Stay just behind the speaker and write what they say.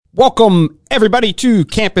Welcome, everybody, to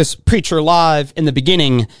Campus Preacher Live. In the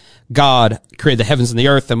beginning, God created the heavens and the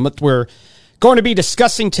earth, and what we're going to be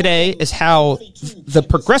discussing today is how the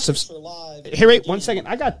progressives... Hey, wait, 1 second.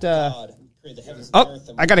 I got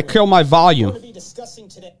to kill my volume.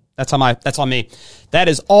 That's on me. That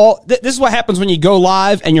is all. This is what happens when you go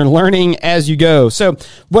live and you're learning as you go. So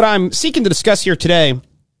what I'm seeking to discuss here today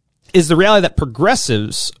is the reality that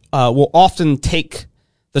progressives will often take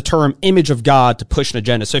the term image of God to push an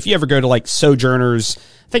agenda. So if you ever go to like Sojourners,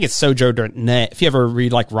 I think it's Sojourner.net, if you ever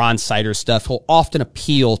read like Ron Sider's stuff, he'll often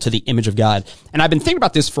appeal to the image of God. And I've been thinking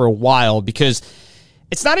about this for a while because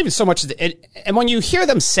it's not even so much, and when you hear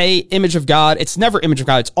them say image of God, it's never image of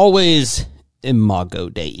God. It's always Imago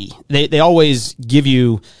Dei. They always give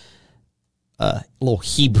you a little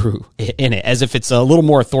Hebrew in it, as if it's a little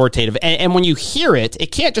more authoritative. And when you hear it,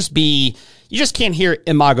 it can't just be, you just can't hear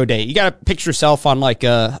Imago Dei. You got to picture yourself on like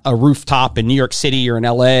a rooftop in New York City or in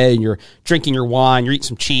LA, and you're drinking your wine, you're eating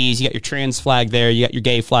some cheese, you got your trans flag there, you got your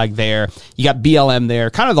gay flag there, you got BLM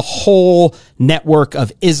there. Kind of the whole network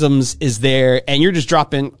of isms is there, and you're just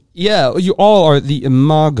dropping, yeah, you all are the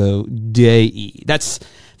Imago Dei. That's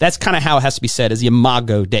kind of how it has to be said, as the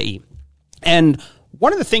Imago Dei. And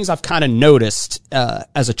one of the things I've kind of noticed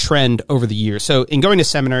as a trend over the years, so in going to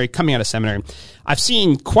seminary, coming out of seminary, I've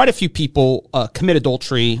seen quite a few people commit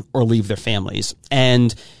adultery or leave their families.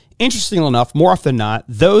 And interestingly enough, more often than not,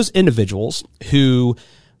 those individuals who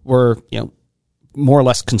were, more or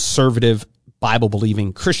less conservative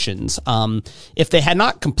Bible-believing Christians, if they had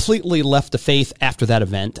not completely left the faith after that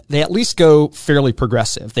event, they at least go fairly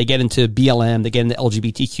progressive. They get into BLM, they get into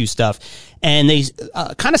LGBTQ stuff, and they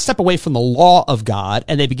kind of step away from the law of God,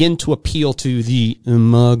 and they begin to appeal to the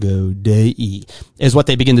Imago Dei, is what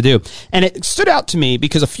they begin to do. And it stood out to me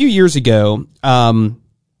because a few years ago,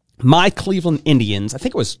 my Cleveland Indians, I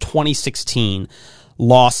think it was 2016,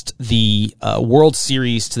 lost the World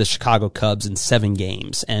Series to the Chicago Cubs in 7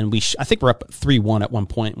 games. And I think we're up 3-1 at one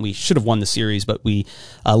point. We should have won the series, but we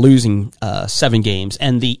losing 7 games.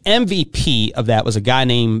 And the MVP of that was a guy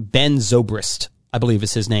named Ben Zobrist, I believe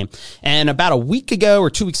is his name. And about a week ago or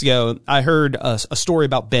 2 weeks ago, I heard a story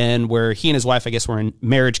about Ben where he and his wife, I guess, were in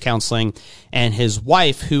marriage counseling. And his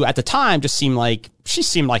wife, who at the time just seemed like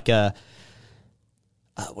a,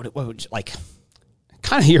 what would you like?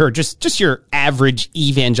 Kind of just your average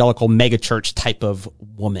evangelical megachurch type of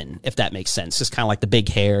woman, if that makes sense. Just kind of like the big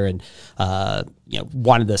hair and,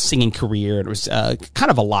 wanted the singing career. And it was,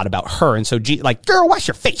 kind of a lot about her. And so, girl, wash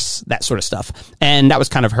your face, that sort of stuff. And that was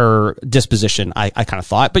kind of her disposition, I kind of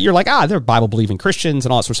thought. But you're like, they're Bible believing Christians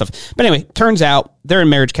and all that sort of stuff. But anyway, turns out they're in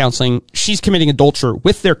marriage counseling. She's committing adultery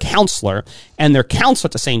with their counselor, and their counselor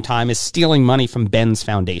at the same time is stealing money from Ben's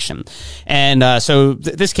foundation. And, so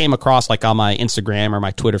this came across like on my Instagram or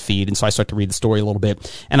my Twitter feed. And so I start to read the story a little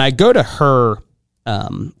bit, and I go to her,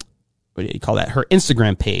 her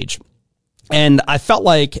Instagram page. And I felt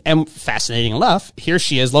like, and fascinating enough, here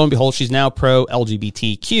she is, lo and behold, she's now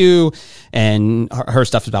pro-LGBTQ, and her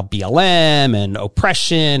stuff is about BLM and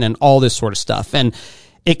oppression and all this sort of stuff. And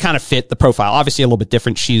it kind of fit the profile. Obviously a little bit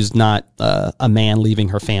different. She's not a man leaving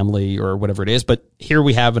her family or whatever it is, but here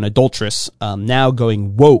we have an adulteress now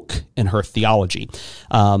going woke in her theology.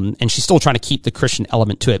 And she's still trying to keep the Christian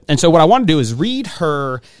element to it. And so what I want to do is read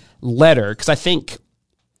her letter, because I think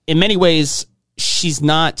in many ways she's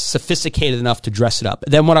not sophisticated enough to dress it up.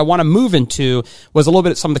 Then what I want to move into was a little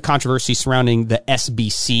bit of some of the controversy surrounding the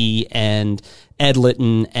SBC and Ed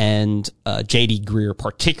Litton and J.D. Greer,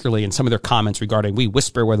 particularly, in some of their comments regarding we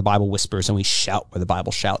whisper where the Bible whispers and we shout where the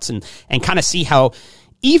Bible shouts, and kind of see how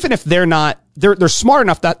even if they're not, they're smart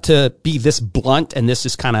enough not to be this blunt and this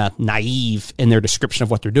is kind of naive in their description of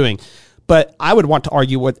what they're doing. But I would want to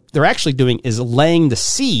argue what they're actually doing is laying the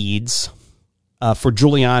seeds for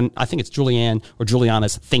Julianne, I think it's Julianne or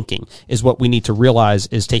Juliana's thinking is what we need to realize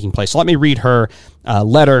is taking place. So let me read her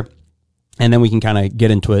letter, and then we can kind of get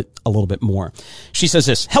into it a little bit more. She says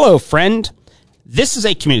this: "Hello, friend. This is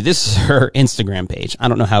a community." This is her Instagram page. I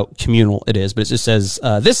don't know how communal it is, but it just says,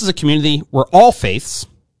 "This is a community where all faiths,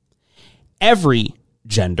 every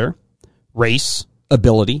gender, race,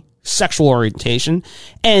 ability, sexual orientation,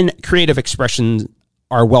 and creative expression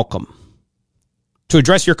are welcome. To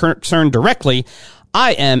address your concern directly,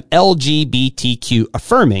 I am LGBTQ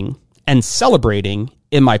affirming and celebrating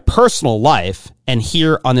in my personal life and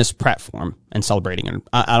here on this platform and celebrating." And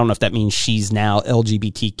I don't know if that means she's now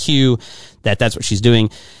LGBTQ, that's what she's doing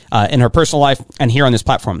in her personal life and here on this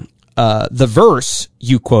platform. The verse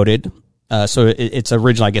you quoted, so it's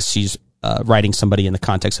original, I guess she's writing somebody in the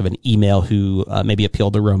context of an email who maybe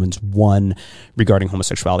appealed to Romans 1 regarding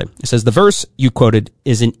homosexuality. It says, the verse you quoted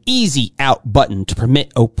is an easy out button to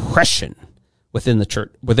permit oppression within the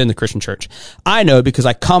church, within the Christian church. I know because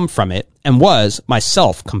I come from it and was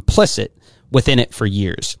myself complicit within it for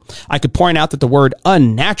years. I could point out that the word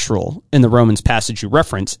unnatural in the Romans passage you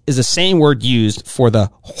reference is the same word used for the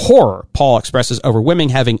horror Paul expresses over women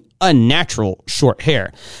having unnatural short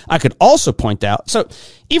hair. I could also point out, so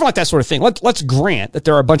even like that sort of thing, let's grant that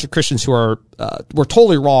there are a bunch of Christians who are, were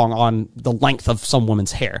totally wrong on the length of some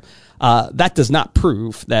women's hair. That does not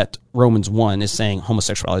prove that Romans 1 is saying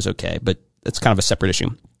homosexuality is okay, but it's kind of a separate issue.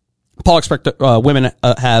 Paul expects women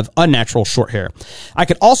have unnatural short hair. I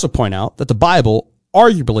could also point out that the Bible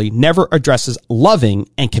arguably never addresses loving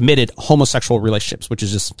and committed homosexual relationships, which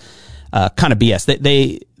is just kind of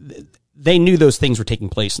BS. They knew those things were taking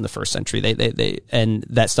place in the first century. And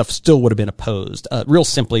that stuff still would have been opposed. Real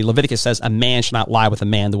simply, Leviticus says a man should not lie with a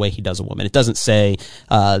man the way he does a woman. It doesn't say,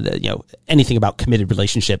 anything about committed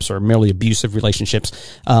relationships or merely abusive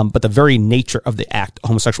relationships. But the very nature of the act,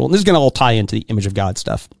 homosexual, and this is going to all tie into the image of God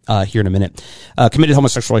stuff, here in a minute, committed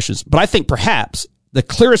homosexual relations. But I think perhaps the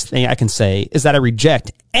clearest thing I can say is that I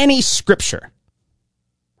reject any scripture.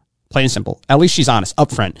 Plain and simple. At least she's honest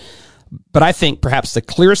up front. But I think perhaps the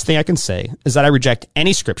clearest thing I can say is that I reject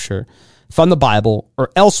any scripture from the Bible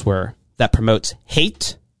or elsewhere that promotes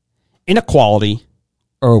hate, inequality,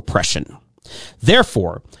 or oppression.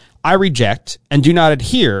 Therefore, I reject and do not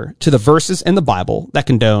adhere to the verses in the Bible that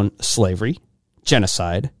condone slavery,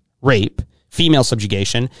 genocide, rape, female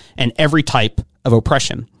subjugation, and every type of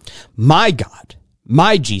oppression. My God,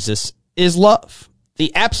 my Jesus is love.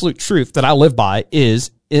 The absolute truth that I live by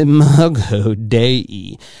is Imago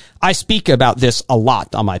Dei. I speak about this a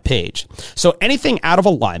lot on my page. So anything out of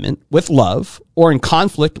alignment with love or in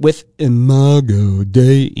conflict with Imago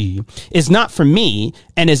Dei is not for me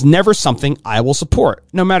and is never something I will support,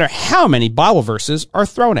 no matter how many Bible verses are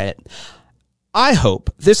thrown at it. I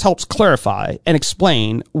hope this helps clarify and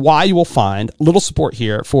explain why you will find little support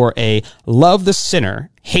here for a love the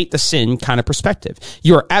sinner, hate the sin kind of perspective.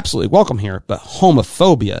 You are absolutely welcome here, but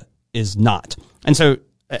homophobia is not. And so,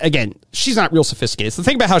 again, she's not real sophisticated. So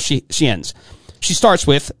think about how she ends. She starts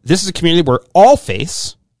with, this is a community where all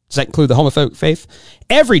faiths, does that include the homophobic faith?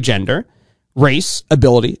 Every gender, race,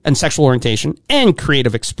 ability, and sexual orientation, and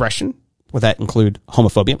creative expression, would that include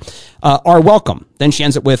homophobia, are welcome. Then she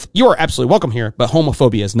ends it with, you are absolutely welcome here, but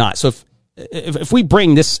homophobia is not. So if we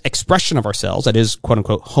bring this expression of ourselves, that is quote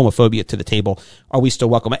unquote homophobia, to the table, are we still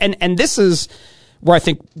welcome? And this is where I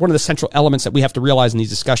think one of the central elements that we have to realize in these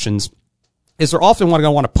discussions is they're often going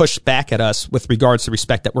to want to push back at us with regards to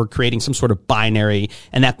respect that we're creating some sort of binary,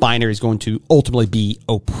 and that binary is going to ultimately be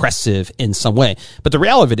oppressive in some way. But the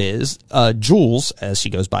reality of it is, Jules, as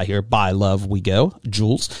she goes by here, by love we go,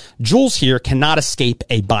 Jules here cannot escape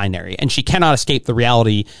a binary, and she cannot escape the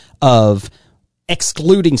reality of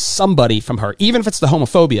excluding somebody from her. Even if it's the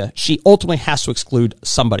homophobia, she ultimately has to exclude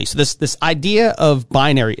somebody. So this idea of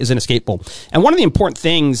binary is inescapable. And one of the important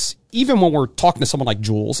things, even when we're talking to someone like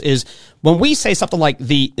Jules, is when we say something like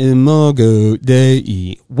the Imago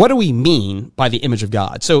Dei, what do we mean by the image of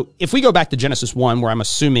God? So if we go back to Genesis 1, where I'm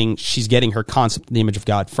assuming she's getting her concept of the image of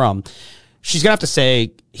God from, she's going to have to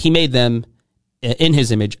say, he made them in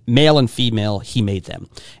his image, male and female, he made them.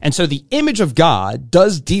 And so the image of God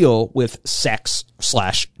does deal with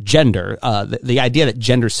sex/gender. The idea that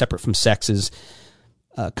gender is separate from sex is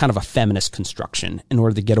kind of a feminist construction in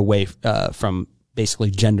order to get away from basically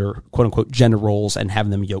gender, quote unquote, gender roles and having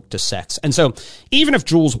them yoked to sex. And so even if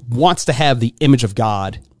Jules wants to have the image of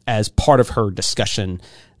God as part of her discussion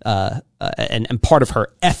and part of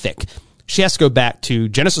her ethic, she has to go back to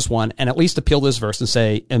Genesis 1 and at least appeal to this verse and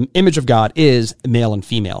say, image of God is male and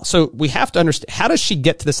female. So we have to understand, how does she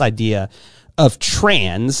get to this idea of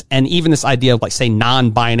trans and even this idea of, like, say,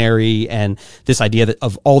 non-binary and this idea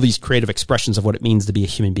of all these creative expressions of what it means to be a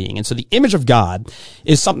human being? And so the image of God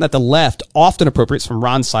is something that the left often appropriates, from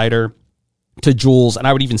Ron Sider to Jules, and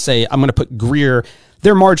I would even say, I'm going to put Greer,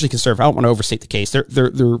 they're marginally conservative. I don't want to overstate the case. They're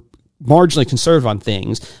marginally conservative on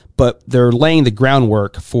things, but they're laying the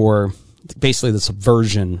groundwork for basically the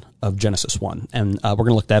subversion of Genesis 1. And we're going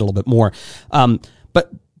to look at that a little bit more.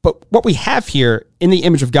 But what we have here in the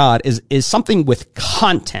image of God is something with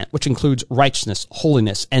content, which includes righteousness,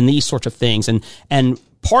 holiness, and these sorts of things. And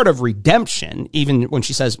part of redemption, even when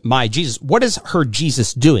she says, my Jesus, what is her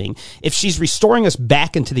Jesus doing? If she's restoring us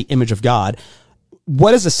back into the image of God,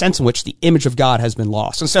 what is the sense in which the image of God has been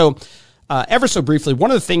lost? And so, ever so briefly, one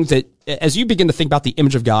of the things that, as you begin to think about the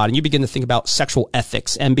image of God and you begin to think about sexual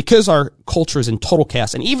ethics, and because our culture is in total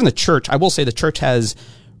chaos, and even the church, I will say the church has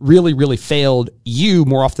really, really failed you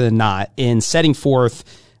more often than not in setting forth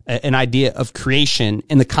an idea of creation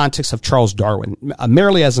in the context of Charles Darwin,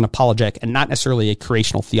 merely as an apologetic and not necessarily a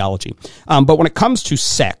creational theology. But when it comes to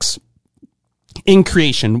sex in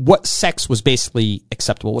creation, what sex was basically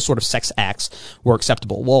acceptable? What sort of sex acts were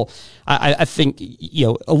acceptable? Well, I think,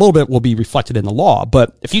 a little bit will be reflected in the law,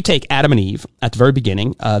 but if you take Adam and Eve at the very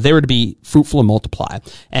beginning, they were to be fruitful and multiply.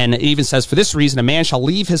 And it even says, for this reason, a man shall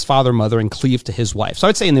leave his father and mother and cleave to his wife. So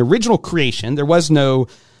I'd say in the original creation, there was no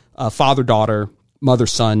father-daughter,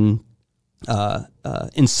 mother-son,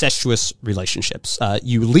 incestuous relationships.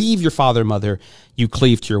 You leave your father and mother, you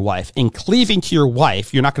cleave to your wife. In cleaving to your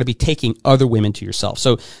wife, you're not going to be taking other women to yourself.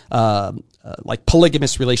 So, like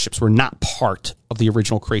polygamous relationships were not part of the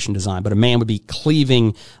original creation design, but a man would be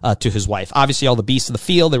cleaving to his wife. Obviously, all the beasts of the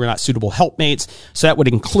field, they were not suitable helpmates, so that would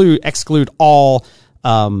exclude all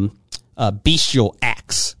bestial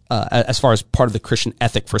acts as far as part of the Christian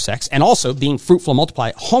ethic for sex. And also, being fruitful and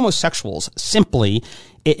multiply, homosexuals simply,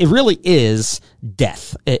 it really is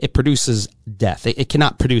death. It produces death. It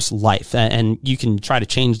cannot produce life. And you can try to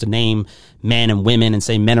change the name men and women and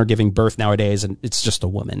say men are giving birth nowadays, and it's just a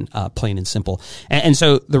woman, plain and simple. And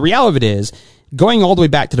so the reality of it is, going all the way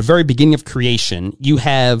back to the very beginning of creation, you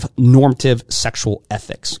have normative sexual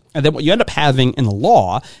ethics. And then what you end up having in the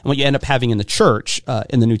law and what you end up having in the church,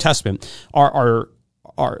 in the New Testament, are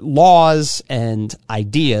laws and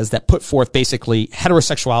ideas that put forth basically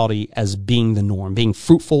heterosexuality as being the norm, being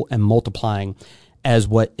fruitful and multiplying as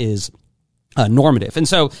what is normative. And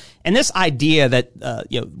so, and this idea that,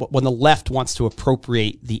 when the left wants to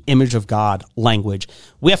appropriate the image of God language,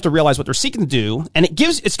 we have to realize what they're seeking to do. And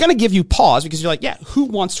it's going to give you pause because you're like, yeah, who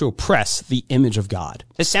wants to oppress the image of God?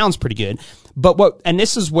 It sounds pretty good. But and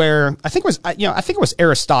this is where I think it was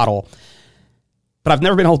Aristotle, but I've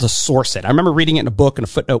never been able to source it. I remember reading it in a book and a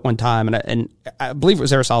footnote one time, and I believe it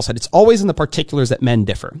was Aristotle said, it's always in the particulars that men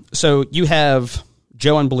differ. So you have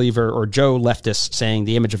Joe Unbeliever or Joe Leftist saying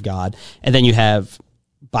the image of God, and then you have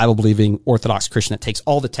Bible-believing Orthodox Christian that takes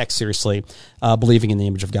all the text seriously, believing in the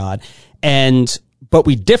image of God. But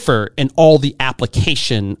we differ in all the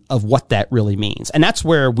application of what that really means. And that's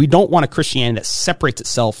where we don't want a Christianity that separates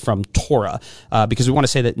itself from Torah, because we want to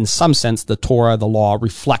say that in some sense, the Torah, the law,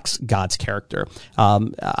 reflects God's character.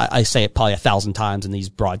 I say it probably 1,000 times in these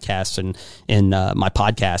broadcasts and in my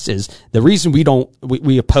podcast is the reason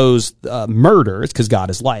we oppose murder is because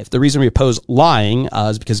God is life. The reason we oppose lying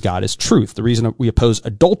is because God is truth. The reason we oppose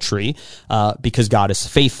adultery, because God is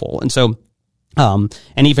faithful. And so, and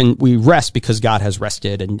even we rest because God has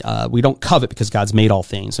rested, and we don't covet because God's made all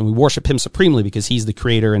things, and we worship him supremely because he's the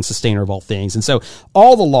creator and sustainer of all things. And so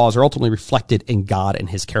all the laws are ultimately reflected in God and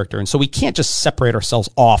his character. And so we can't just separate ourselves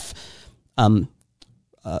off from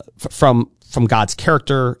God's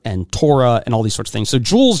character and Torah and all these sorts of things. So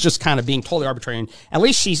Jules just kind of being totally arbitrary, and at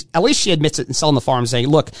least she admits it and selling the farm, saying,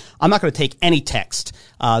 look, I'm not going to take any text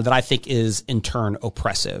that I think is in turn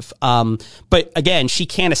oppressive. But again, she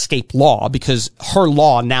can't escape law because her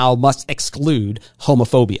law now must exclude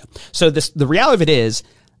homophobia. So the reality of it is,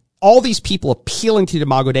 all these people appealing to the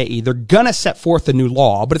Imago Dei, they're going to set forth a new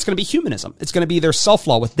law, but it's going to be humanism. It's going to be their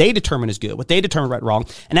self-law, what they determine is good, what they determine right and wrong.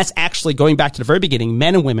 And that's actually going back to the very beginning.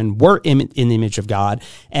 Men and women were in the image of God.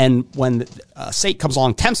 And when Satan comes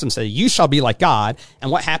along, tempts them, says, you shall be like God.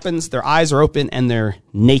 And what happens? Their eyes are open and they're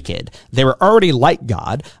naked. They were already like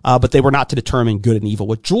God, but they were not to determine good and evil.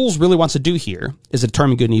 What Jules really wants to do here is to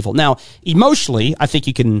determine good and evil. Now, emotionally, I think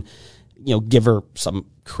you can give her some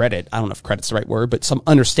credit. I don't know if credit's the right word, but some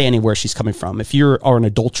understanding where she's coming from. If you are an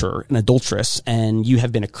adulterer, an adulteress, and you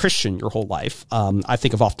have been a Christian your whole life, I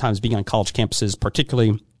think of oftentimes being on college campuses,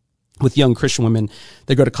 particularly with young Christian women.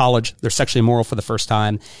 They go to college, they're sexually immoral for the first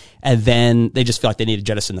time, and then they just feel like they need to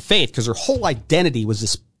jettison the faith because their whole identity was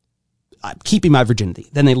this keeping my virginity.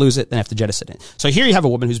 Then they lose it, then have to jettison it. So here you have a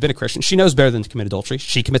woman who's been a Christian. She knows better than to commit adultery.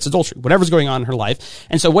 She commits adultery, whatever's going on in her life.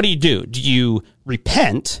 And so what do? Do you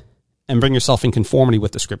repent and bring yourself in conformity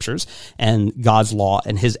with the scriptures and God's law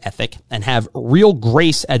and his ethic and have real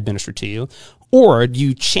grace administered to you? Or do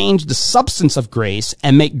you change the substance of grace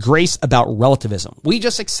and make grace about relativism? We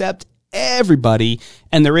just accept everybody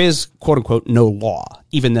and there is, quote unquote, no law,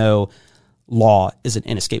 even though law is an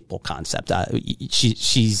inescapable concept.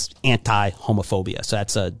 She's anti-homophobia, so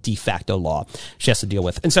that's a de facto law she has to deal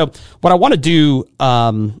with. And so what I want to do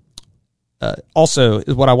also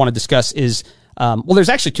is what I want to discuss is, there's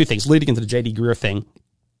actually two things leading into the J.D. Greer thing,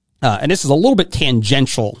 and this is a little bit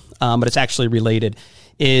tangential, but it's actually related,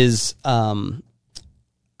 is I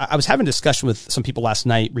I was having a discussion with some people last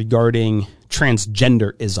night regarding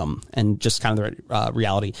transgenderism and just kind of the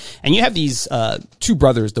reality. And you have these two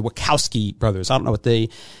brothers, the Wachowski brothers. I don't know what they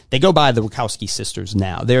go by the Wachowski sisters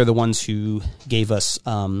now. They're the ones who gave us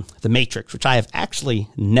The Matrix, which I have actually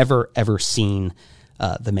never, ever seen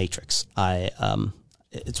The Matrix.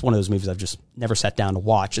 It's one of those movies I've just never sat down to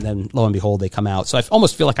watch, and then lo and behold, they come out. So I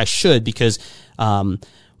almost feel like I should, because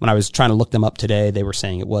when I was trying to look them up today, they were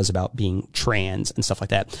saying it was about being trans and stuff like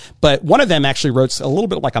that. But one of them actually wrote a little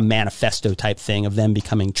bit like a manifesto type thing of them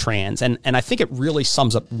becoming trans, and I think it really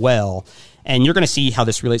sums up well. And you're going to see how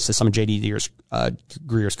this relates to some of J.D.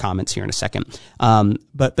 Greer's comments here in a second.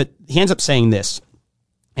 But he ends up saying this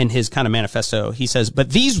in his kind of manifesto. He says, "But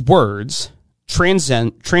these words,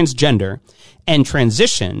 transgender and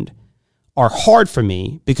transitioned, are hard for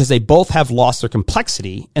me because they both have lost their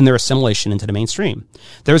complexity in their assimilation into the mainstream.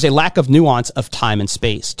 There is a lack of nuance of time and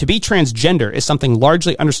space. To be transgender is something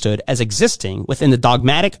largely understood as existing within the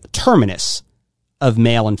dogmatic terminus of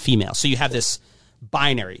male and female." So you have this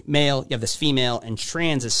binary, male, you have this female, and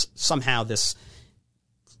trans is somehow this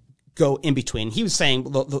go in between. He was saying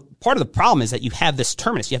the part of the problem is that you have this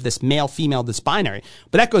terminus, you have this male, female, this binary,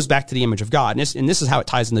 but that goes back to the image of God. And this is how it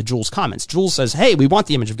ties into Jules' comments. Jules says, hey, we want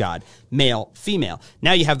the image of God, male, female.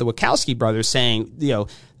 Now you have the Wachowski brothers saying,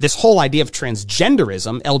 this whole idea of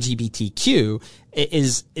transgenderism, LGBTQ,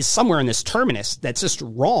 is somewhere in this terminus that's just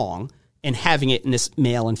wrong in having it in this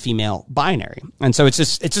male and female binary. And so it's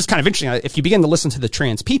just kind of interesting. If you begin to listen to the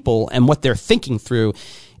trans people and what they're thinking through,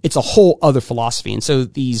 it's a whole other philosophy. And so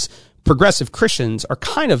these progressive Christians are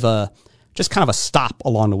kind of a stop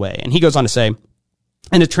along the way. And he goes on to say,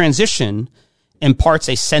 and the transition imparts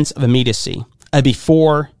a sense of immediacy, a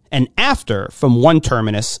before and after from one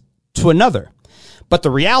terminus to another. But the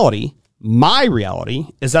reality, my reality,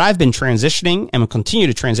 is that I've been transitioning and will continue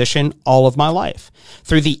to transition all of my life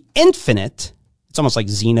through the infinite. It's almost like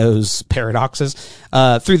Zeno's paradoxes,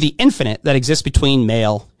 through the infinite that exists between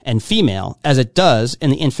male and female, as it does in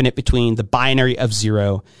the infinite between the binary of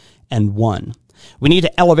 0 and 1. We need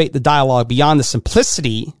to elevate the dialogue beyond the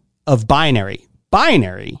simplicity of binary.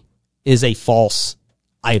 Binary is a false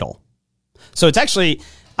idol. So it's actually,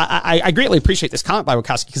 I greatly appreciate this comment by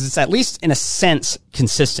Wachowski because it's at least in a sense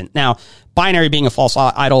consistent. Now, binary being a false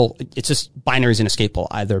idol, it's just binary is inescapable.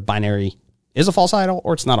 Either binary is a false idol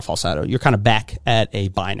or it's not a false idol. You're kind of back at a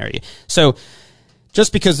binary. So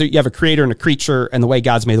just because you have a creator and a creature and the way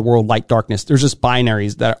God's made the world, light, darkness, there's just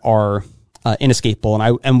binaries that are inescapable.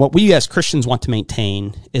 And what we as Christians want to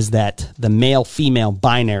maintain is that the male-female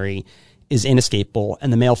binary is inescapable,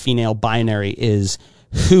 and the male-female binary is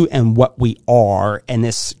who and what we are, and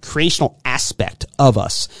this creational aspect of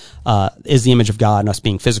us is the image of God and us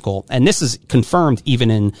being physical. And this is confirmed even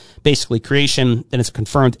in basically creation, then it's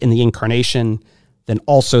confirmed in the incarnation, then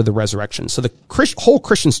also the resurrection. So the whole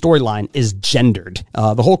Christian storyline is gendered.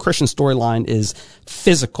 The whole Christian storyline is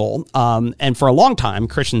physical. And for a long time,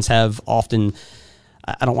 Christians have often,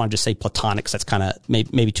 I don't want to just say platonic, 'cause that's kind of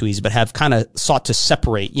maybe too easy, but have kind of sought to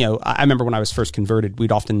separate. I remember when I was first converted,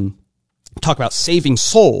 we'd often talk about saving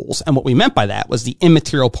souls, and what we meant by that was the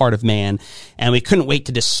immaterial part of man, and we couldn't wait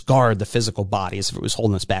to discard the physical body as if it was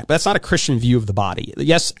holding us back. But that's not a Christian view of the body.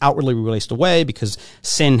 Yes, outwardly we released away because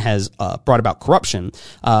sin has brought about corruption,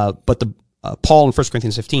 but Paul in 1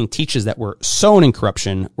 Corinthians 15 teaches that we're sown in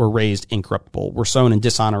corruption, we're raised incorruptible. We're sown in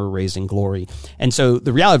dishonor, we're raised in glory. And so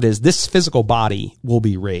the reality is this physical body will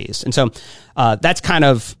be raised. And so that's kind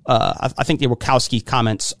of, I think the Wachowski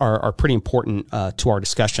comments are pretty important to our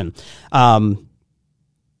discussion.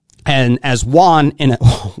 And as Juan in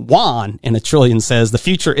a trillion says, the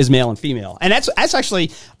future is male and female. And that's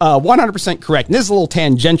actually 100% correct. And this is a little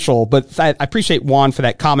tangential, but I appreciate Juan for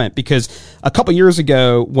that comment, because a couple years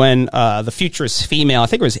ago when the future is female, I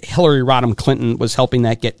think it was Hillary Rodham Clinton was helping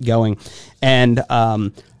that get going. And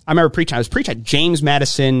I remember I was preaching at James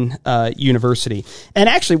Madison University. And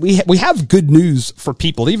actually we have good news for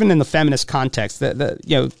people, even in the feminist context.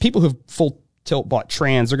 People who've full tilt bought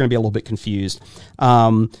trans, they're going to be a little bit confused.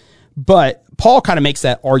 But Paul kind of makes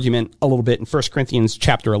that argument a little bit in 1 Corinthians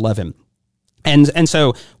chapter 11. And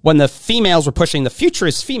so when the females were pushing the future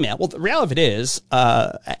is female, well, the reality of it is,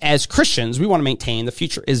 as Christians, we want to maintain the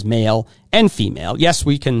future is male and female. Yes,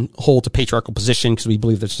 we can hold a patriarchal position because we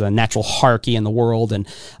believe there's a natural hierarchy in the world and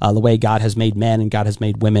the way God has made men and God has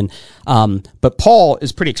made women. But Paul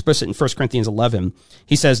is pretty explicit in 1 Corinthians 11.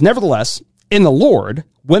 He says, nevertheless, in the Lord,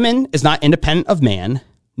 woman is not independent of man,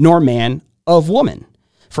 nor man of woman.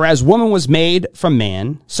 For as woman was made from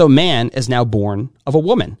man, so man is now born of a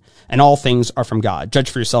woman. And all things are from God. Judge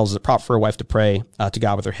for yourselves, is it proper for a wife to pray to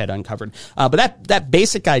God with her head uncovered? But that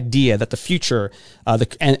basic idea that the future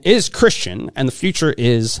is Christian, and the future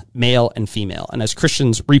is male and female. And as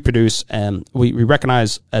Christians reproduce, we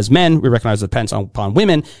recognize as men, we recognize the dependence upon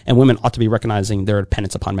women, and women ought to be recognizing their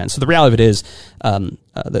dependence upon men. So the reality of it is,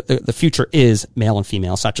 the future is male and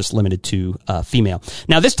female. It's not just limited to female.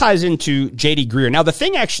 Now this ties into J.D. Greear. Now the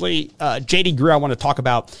thing actually, J.D. Greear I want to talk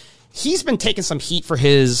about. He's been taking some heat for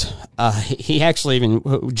his, he actually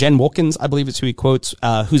even, Jen Wilkins, I believe is who he quotes,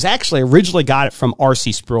 who's actually originally got it from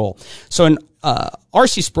R.C. Sproul. So in,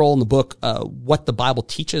 R.C. Sproul in the book, What the Bible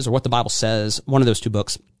Teaches or What the Bible Says, one of those two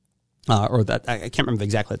books, or that, I can't remember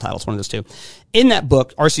exactly the title, it's one of those two. In that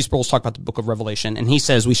book, R.C. Sproul's talking about the book of Revelation, and he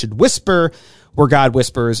says we should whisper where God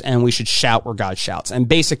whispers, and we should shout where God shouts. And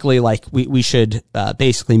basically, like, we should,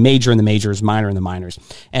 basically major in the majors, minor in the minors.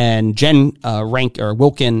 And Jen,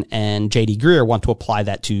 Wilkin and J.D. Greear want to apply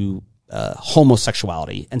that to,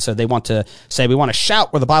 homosexuality. And so they want to say, we want to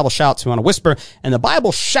shout where the Bible shouts, we want to whisper, and the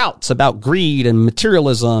Bible shouts about greed and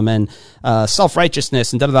materialism and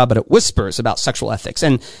self-righteousness and da-da-da, but it whispers about sexual ethics.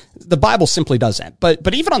 And the Bible simply does that.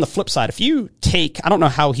 But even on the flip side, if you take, I don't know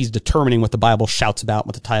how he's determining what the Bible shouts about,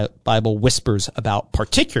 what the Bible whispers about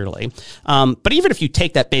particularly, but even if you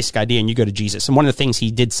take that basic idea and you go to Jesus, and one of the things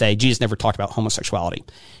he did say, Jesus never talked about homosexuality.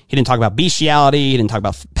 He didn't talk about bestiality. He didn't talk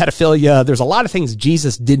about pedophilia. There's a lot of things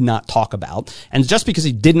Jesus did not talk about. And just because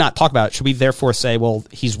he did not talk about it, should we therefore say, well,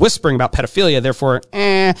 he's whispering about pedophilia, therefore,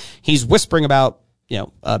 he's whispering about,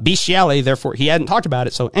 bestiality, therefore he hadn't talked about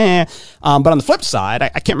it, so, but on the flip side, I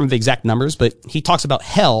can't remember the exact numbers, but he talks about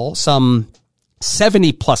hell some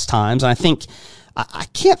 70 plus times. And I think, I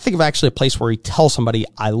can't think of actually a place where he tells somebody,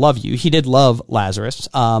 I love you. He did love Lazarus,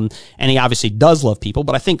 and he obviously does love people,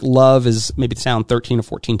 but I think love is maybe sound 13 or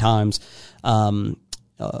 14 times, on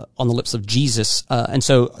the lips of Jesus. And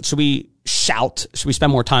so should we shout? Should we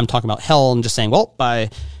spend more time talking about hell and just saying, well, by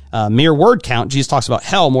mere word count, Jesus talks about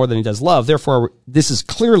hell more than he does love. Therefore, this is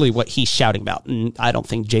clearly what he's shouting about. And I don't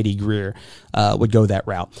think J.D. Greear would go that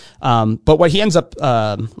route. But what he ends up,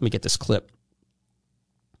 let me get this clip.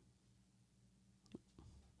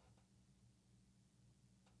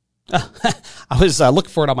 I was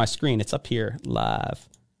looking for it on my screen. It's up here live.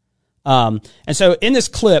 And so in this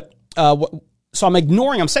clip, so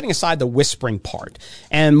I'm setting aside the whispering part.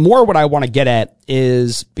 And more what I want to get at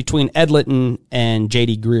is between Ed Litton and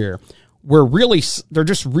J.D. Greear, they're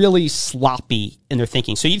just really sloppy in their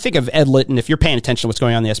thinking. So you think of Ed Litton, if you're paying attention to what's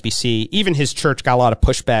going on in the SBC, even his church got a lot of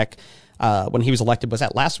pushback when he was elected. Was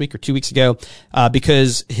that last week or 2 weeks ago?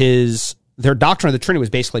 Because their doctrine of the Trinity was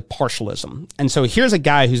basically partialism. And so here's a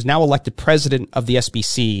guy who's now elected president of the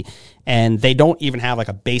SBC, and they don't even have like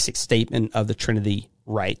a basic statement of the Trinity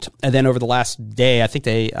right. And then over the last day, I think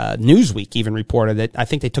Newsweek even reported that I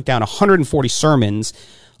think they took down 140 sermons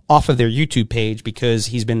off of their YouTube page because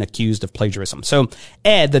he's been accused of plagiarism. So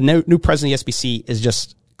Ed, the new president of the SBC, is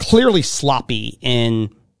just clearly sloppy in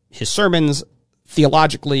his sermons,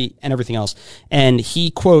 theologically and everything else. And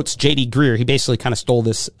he quotes J.D. Greear. He basically kind of stole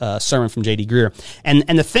this sermon from J.D. Greear.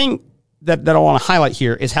 And the thing that I want to highlight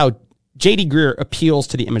here is how J.D. Greear appeals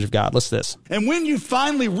to the image of God. Listen to this. And when you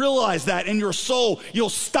finally realize that in your soul, you'll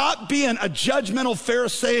stop being a judgmental,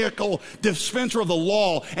 pharisaical dispenser of the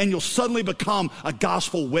law, and you'll suddenly become a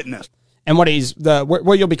gospel witness. And where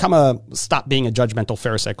you'll stop being a judgmental,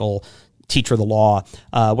 pharisaical teacher of the law.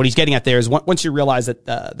 What he's getting at there is once you realize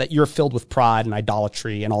that you're filled with pride and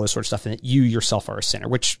idolatry and all this sort of stuff, and that you yourself are a sinner,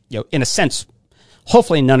 which, in a sense,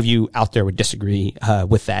 hopefully none of you out there would disagree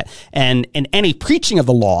with that. And in any preaching of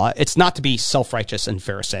the law, it's not to be self-righteous and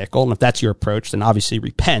pharisaical. And if that's your approach, then obviously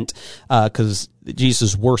repent, because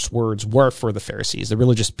Jesus' worst words were for the Pharisees, the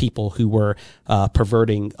religious people who were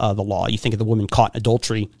perverting the law. You think of the woman caught in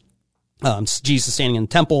adultery. Jesus standing in the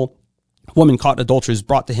temple. Woman caught in adultery is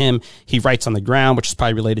brought to him. He writes on the ground, which is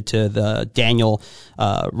probably related to the Daniel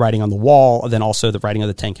writing on the wall, and then also the writing of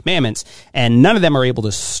the Ten Commandments. And none of them are able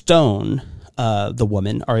to stone the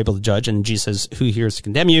woman, are able to judge. And Jesus says, who here is to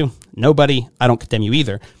condemn you? Nobody. I don't condemn you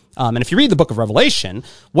either. And if you read the book of Revelation,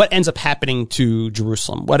 what ends up happening to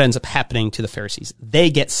Jerusalem? What ends up happening to the Pharisees?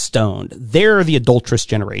 They get stoned. They're the adulterous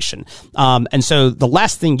generation. And so the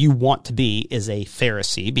last thing you want to be is a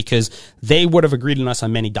Pharisee, because they would have agreed on us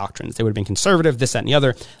on many doctrines. They would have been conservative, this, that, and the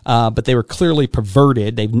other, but they were clearly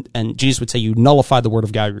perverted. And Jesus would say, you nullify the word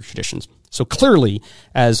of God with your traditions. So clearly,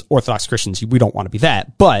 as Orthodox Christians, we don't want to be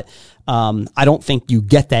that. But I don't think you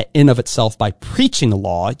get that in of itself by preaching the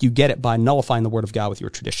law. You get it by nullifying the word of God with your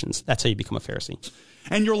traditions. That's how you become a Pharisee.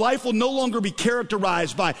 And your life will no longer be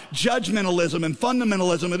characterized by judgmentalism and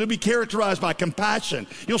fundamentalism. It'll be characterized by compassion.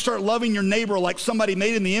 You'll start loving your neighbor like somebody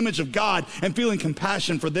made in the image of God and feeling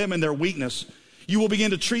compassion for them and their weakness. You will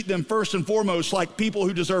begin to treat them first and foremost like people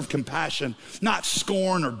who deserve compassion, not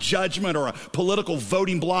scorn or judgment or a political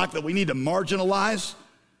voting bloc that we need to marginalize.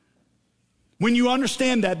 When you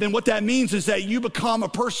understand that, then what that means is that you become a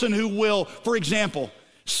person who will, for example,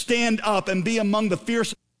 stand up and be among the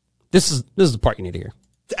fierce. This is the part you need to hear.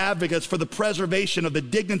 Advocates for the preservation of the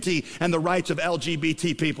dignity and the rights of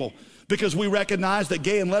LGBT people, because we recognize that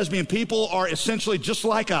gay and lesbian people are essentially just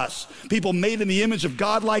like us, people made in the image of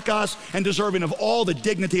God like us and deserving of all the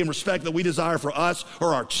dignity and respect that we desire for us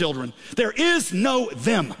or our children. There is no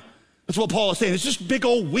them. That's what Paul is saying. It's just big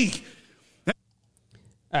old we.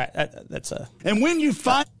 All right, that's and when you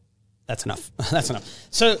find that's enough. That's enough.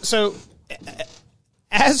 So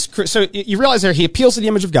you realize there he appeals to the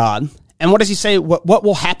image of God. And what does he say? What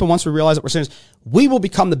will happen once we realize that we're sinners? We will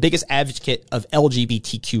become the biggest advocate of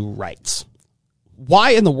LGBTQ rights.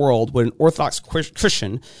 Why in the world would an Orthodox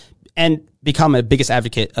Christian and become a biggest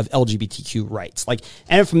advocate of LGBTQ rights? Like,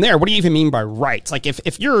 and from there, what do you even mean by rights? Like,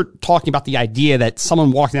 if you're talking about the idea that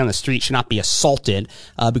someone walking down the street should not be assaulted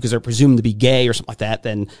because they're presumed to be gay or something like that,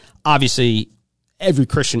 then obviously every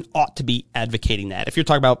Christian ought to be advocating that. If you're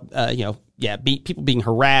talking about, people being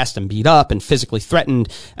harassed and beat up and physically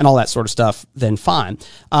threatened and all that sort of stuff, then fine.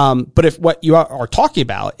 But if what you are talking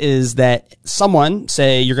about is that someone,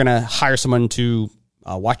 say you're going to hire someone to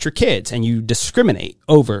watch your kids and you discriminate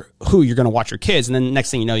over who you're going to watch your kids. And then the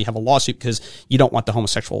next thing you know, you have a lawsuit because you don't want the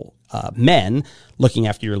homosexual men looking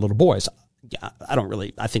after your little boys. Yeah,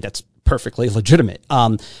 I think that's perfectly legitimate.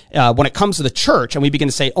 When it comes to the church and we begin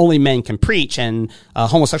to say only men can preach and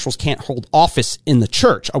homosexuals can't hold office in the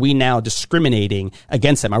church, are we now discriminating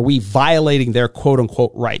against them? Are we violating their quote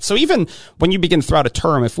unquote rights? So even when you begin to throw out a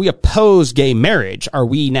term, if we oppose gay marriage, are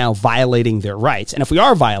we now violating their rights? And if we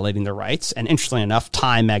are violating their rights, and interestingly enough,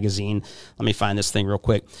 Time magazine, let me find this thing real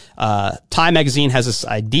quick. Time magazine has this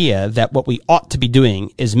idea that what we ought to be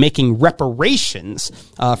doing is making reparations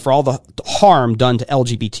for all the harm done to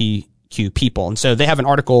LGBTQ people. And so they have an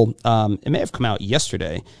article, it may have come out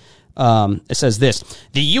yesterday. It says this: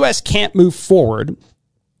 the U.S. can't move forward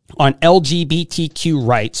on LGBTQ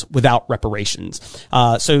rights without reparations.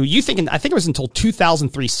 So you thinking, I think it was until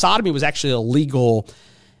 2003, sodomy was actually illegal.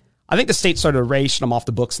 I think the state started erasing them off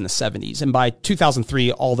the books in the 70s. And by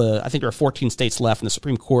 2003, I think there were 14 states left, and the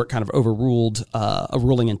Supreme Court kind of overruled a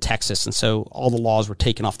ruling in Texas. And so all the laws were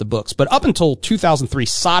taken off the books. But up until 2003,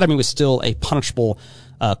 sodomy was still a punishable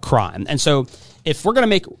crime. And so if we're going to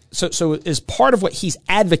make, so as part of what he's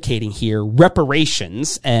advocating here,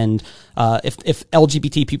 reparations, and if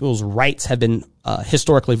LGBT people's rights have been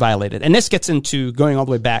historically violated. And this gets into going all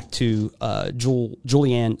the way back to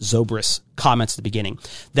Julianne Zobris' comments at the beginning,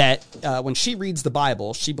 that when she reads the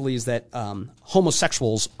Bible, she believes that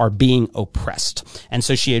homosexuals are being oppressed. And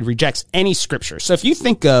so she rejects any scripture. So if you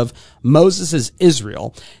think of Moses'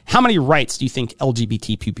 Israel, how many rights do you think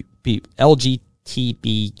LGBTQ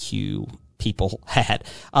people had?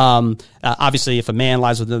 Obviously, if a man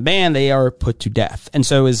lies with a man, they are put to death. And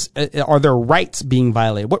so are their rights being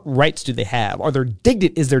violated? What rights do they have?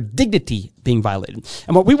 Is their dignity being violated?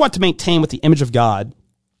 And what we want to maintain with the image of God,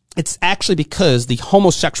 it's actually because the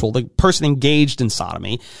homosexual, the person engaged in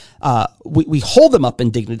sodomy, we hold them up in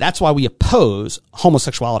dignity. That's why we oppose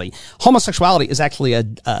homosexuality. Homosexuality is actually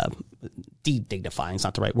de-dignifying is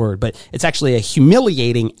not the right word, but it's actually a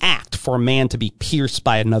humiliating act for a man to be pierced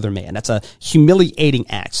by another man. That's a humiliating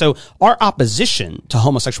act. So our opposition to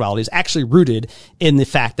homosexuality is actually rooted in the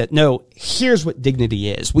fact that, no, here's what dignity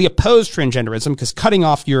is. We oppose transgenderism because cutting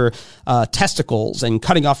off your testicles and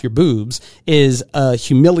cutting off your boobs is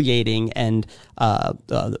humiliating, and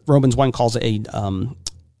Romans 1 calls it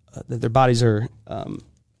their bodies are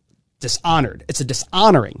dishonored. It's a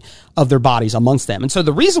dishonoring of their bodies amongst them. And so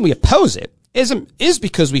the reason we oppose it is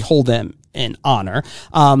because we hold them in honor.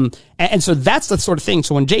 And so that's the sort of thing.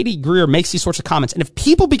 So when J.D. Greear makes these sorts of comments, and if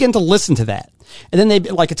people begin to listen to that, and then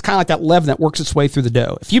it's kind of like that leaven that works its way through the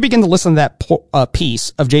dough. If you begin to listen to that piece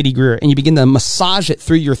of J.D. Greear and you begin to massage it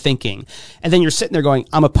through your thinking, and then you're sitting there going,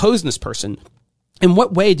 I'm opposing this person. In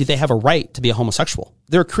what way do they have a right to be a homosexual?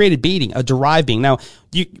 They're a created being, a derived being. Now,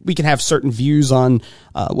 we can have certain views on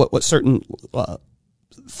what certain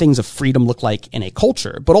things of freedom look like in a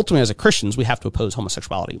culture, but ultimately, as a Christians, we have to oppose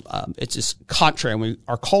homosexuality. It's just contrary, and we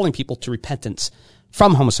are calling people to repentance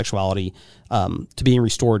from homosexuality, to being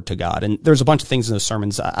restored to God. And there's a bunch of things in those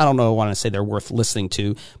sermons. I don't know, I want to say they're worth listening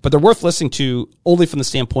to, but they're worth listening to only from the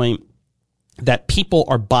standpoint that people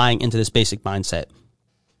are buying into this basic mindset.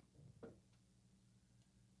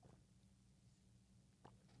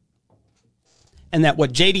 and that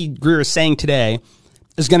what J.D. Greear is saying today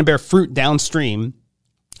is going to bear fruit downstream,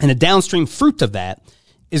 and a downstream fruit of that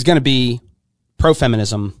is going to be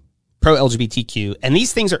pro-feminism, pro-LGBTQ, and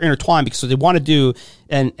these things are intertwined because what they want to do,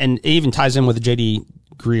 and it even ties in with the J.D.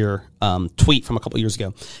 Greear tweet from a couple years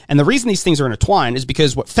ago. And the reason these things are intertwined is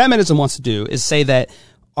because what feminism wants to do is say that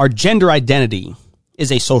our gender identity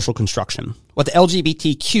is a social construction. What the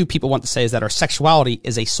LGBTQ people want to say is that our sexuality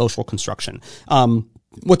is a social construction.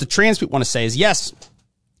 What the trans people want to say is, yes,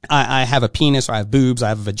 I have a penis, or I have boobs, I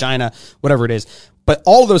have a vagina, whatever it is. But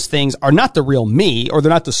all of those things are not the real me, or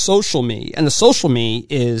they're not the social me. And the social me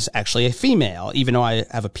is actually a female, even though I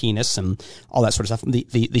have a penis and all that sort of stuff.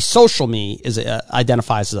 The social me is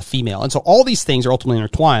identifies as a female. And so all these things are ultimately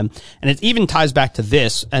intertwined. And it even ties back to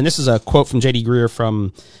this. And this is a quote from J.D. Greear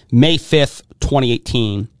from May 5th,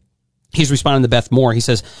 2018. He's responding to Beth Moore. He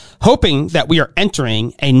says, hoping that we are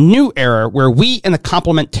entering a new era where we in the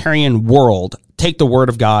complementarian world take the word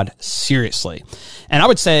of God seriously. And I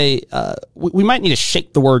would say we might need to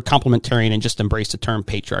shake the word complementarian and just embrace the term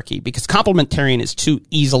patriarchy, because complementarian is too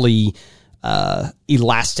easily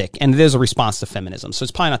elastic, and it is a response to feminism. So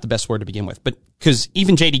it's probably not the best word to begin with. But because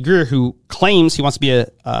even J.D. Greear, who claims he wants to be a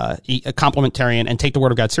complementarian and take the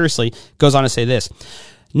word of God seriously, goes on to say this: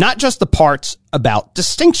 not just the parts about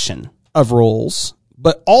distinction of roles,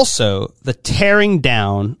 but also the tearing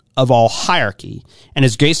down of all hierarchy and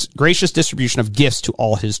his gracious distribution of gifts to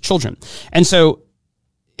all his children. And so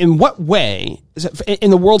in what way,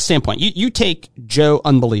 in the world standpoint, you take Joe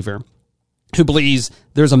Unbeliever, who believes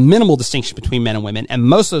there's a minimal distinction between men and women, and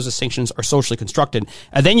most of those distinctions are socially constructed,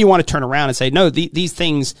 and then you want to turn around and say, no, these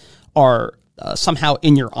things are somehow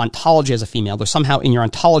in your ontology as a female, they're somehow in your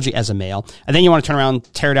ontology as a male, and then you want to turn around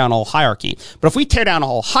and tear down all hierarchy. But if we tear down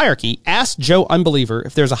all hierarchy, ask Joe Unbeliever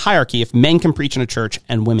if there's a hierarchy if men can preach in a church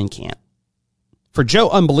and women can't. For Joe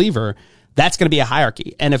Unbeliever, that's going to be a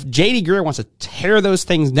hierarchy. And if J.D. Greear wants to tear those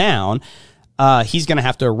things down, he's going to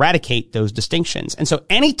have to eradicate those distinctions. And so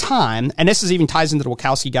anytime, and this is even ties into the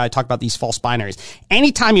Wachowski guy, talk about these false binaries,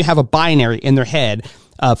 anytime you have a binary in their head,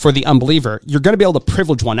 for the unbeliever, you're going to be able to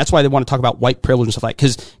privilege one. That's why they want to talk about white privilege and stuff like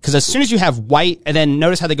that. Because as soon as you have white, and then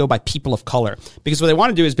notice how they go by people of color. Because what they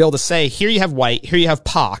want to do is be able to say, here you have white, here you have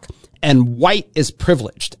POC, and white is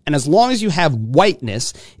privileged. And as long as you have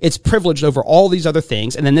whiteness, it's privileged over all these other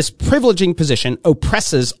things. And then this privileging position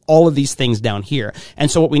oppresses all of these things down here.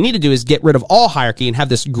 And so what we need to do is get rid of all hierarchy and have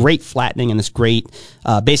this great flattening and this great,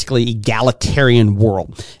 basically egalitarian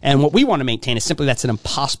world. And what we want to maintain is simply that's an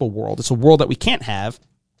impossible world. It's a world that we can't have,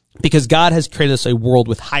 because God has created us a world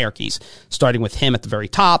with hierarchies, starting with him at the very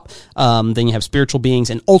top. Then you have spiritual beings,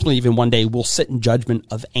 and ultimately even one day we'll sit in judgment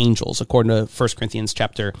of angels. According to 1 Corinthians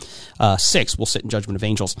chapter 6, we'll sit in judgment of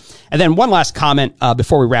angels. And then one last comment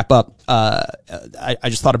before we wrap up. I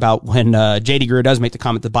just thought about when J.D. Greear does make the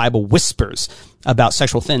comment, the Bible whispers about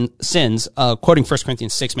sexual sins, quoting 1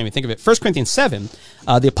 Corinthians 6 made me think of it. 1 Corinthians 7,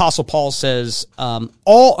 the Apostle Paul says,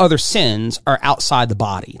 all other sins are outside the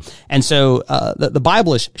body. And so the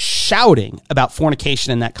Bible is shouting about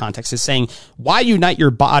fornication in that context. It's saying, why unite your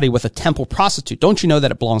body with a temple prostitute? Don't you know that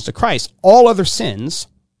it belongs to Christ? All other sins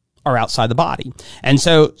are outside the body. And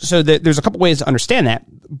so there's a couple ways to understand that,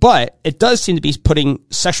 but it does seem to be putting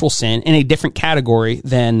sexual sin in a different category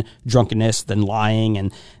than drunkenness, than lying,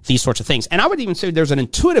 and these sorts of things. And I would even say there's an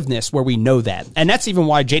intuitiveness where we know that. And that's even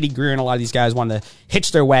why J.D. Greear and a lot of these guys want to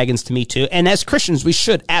hitch their wagons to Me Too. And as Christians, we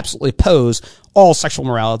should absolutely oppose all sexual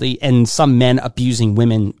morality and some men abusing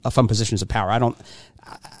women from positions of power.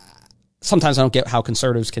 Sometimes I don't get how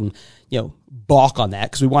conservatives can, balk on that,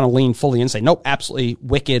 because we want to lean fully in and say, nope, absolutely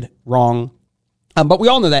wicked, wrong. But we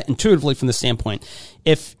all know that intuitively from the standpoint.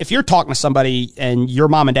 If you're talking to somebody and your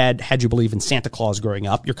mom and dad had you believe in Santa Claus growing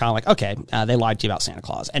up, you're kind of like, okay, they lied to you about Santa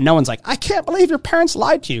Claus. And no one's like, I can't believe your parents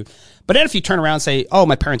lied to you. But then if you turn around and say, oh,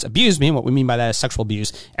 my parents abused me, and what we mean by that is sexual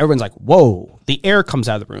abuse, everyone's like, whoa, the air comes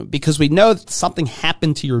out of the room, because we know that something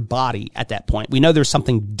happened to your body at that point. We know there's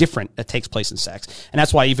something different that takes place in sex. And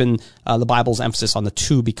that's why even the Bible's emphasis on the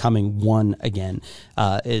two becoming one again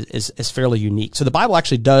is fairly unique. So the Bible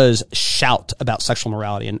actually does shout about sexual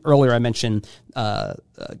morality. And earlier I mentioned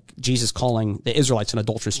Jesus calling the Israelites an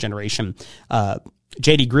adulterous generation.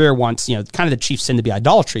 J.D. Greear wants, kind of the chief sin to be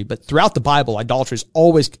idolatry, but throughout the Bible, idolatry is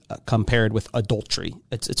always compared with adultery.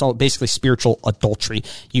 It's all basically spiritual adultery.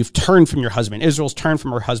 You've turned from your husband. Israel's turned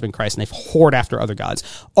from her husband Christ, and they've whored after other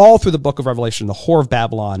gods. All through the book of Revelation, the whore of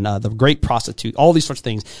Babylon, the great prostitute, all these sorts of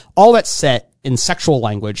things, all that's set in sexual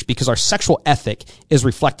language, because our sexual ethic is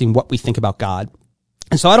reflecting what we think about God.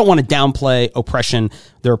 And so I don't want to downplay oppression.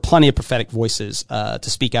 There are plenty of prophetic voices to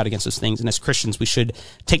speak out against those things. And as Christians, we should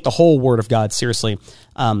take the whole word of God seriously.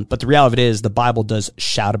 But the reality of it is the Bible does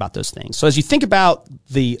shout about those things. So as you think about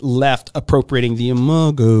the left appropriating the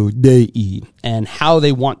Imago Dei and how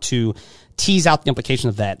they want to tease out the implication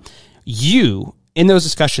of that, in those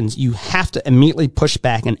discussions, you have to immediately push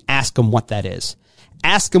back and ask them what that is.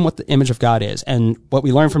 Ask them what the image of God is. And what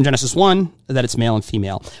we learn from Genesis 1, that it's male and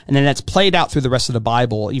female. And then that's played out through the rest of the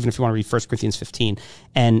Bible, even if you want to read 1 Corinthians 15.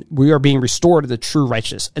 And we are being restored to the true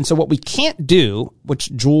righteous. And so what we can't do,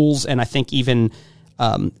 which Jules and I think even,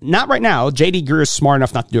 not right now, J.D. Greer is smart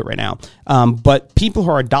enough not to do it right now, but people who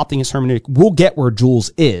are adopting his hermeneutic will get where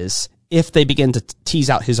Jules is if they begin to tease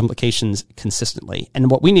out his implications consistently.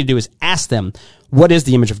 And what we need to do is ask them, what is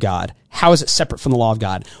the image of God? How is it separate from the law of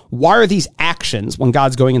God? Why are these actions, when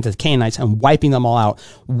God's going into the Canaanites and wiping them all out,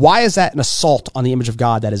 why is that an assault on the image of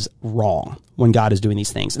God that is wrong when God is doing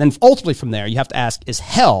these things? And then ultimately from there, you have to ask, is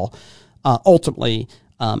hell ultimately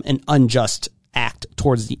an unjust act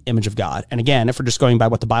towards the image of God? And again, if we're just going by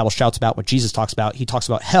what the Bible shouts about, what Jesus talks about, he talks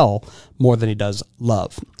about hell more than he does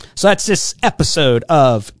love. So that's this episode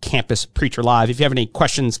of Campus Preacher Live. If you have any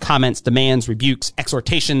questions, comments, demands, rebukes,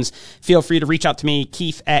 exhortations, feel free to reach out to me,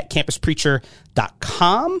 Keith at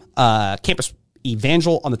campuspreacher.com, Campus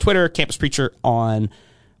Evangel on the Twitter, Campus Preacher on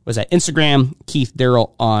Instagram, Keith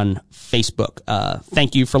Darrell on Facebook.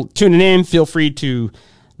 Thank you for tuning in. Feel free to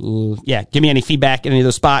give me any feedback in any of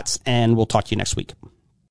those spots, and we'll talk to you next week.